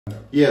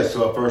Yeah,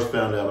 so I first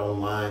found out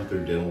online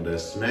through dental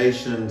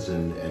destinations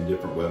and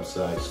different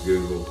websites,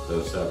 Google,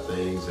 those type of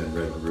things, and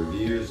read the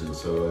reviews, and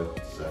so I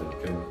decided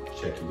to come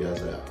check you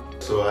guys out.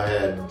 So I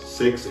had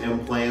 6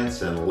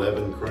 implants and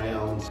 11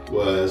 crowns.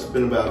 Well, it's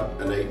been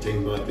about an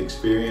 18-month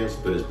experience,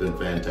 but it's been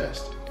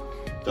fantastic.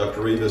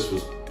 Dr. Rivas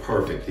was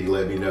perfect. He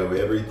let me know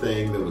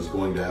everything that was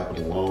going to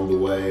happen along the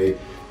way,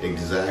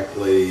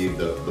 exactly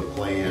the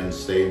plan,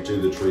 staying to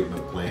the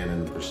treatment plan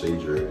and the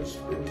procedure. It was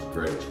a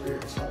great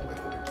experience all the way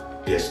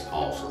through. It's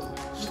awesome.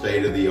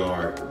 State of the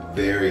art,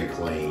 very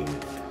clean,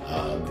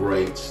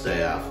 great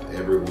staff.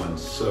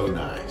 Everyone's so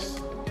nice.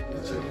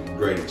 It's a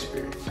great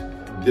experience.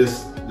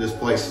 This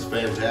place is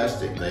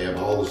fantastic. They have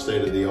all the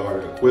state of the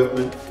art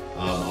equipment.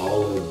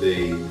 All of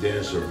the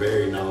dentists are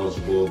very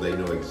knowledgeable. They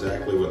know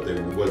exactly what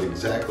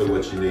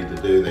you need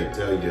to do. They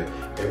tell you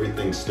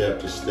everything step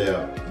to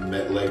step.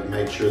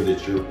 Make sure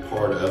that you're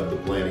part of the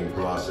planning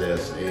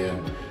process,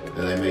 and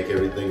they make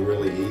everything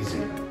really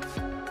easy.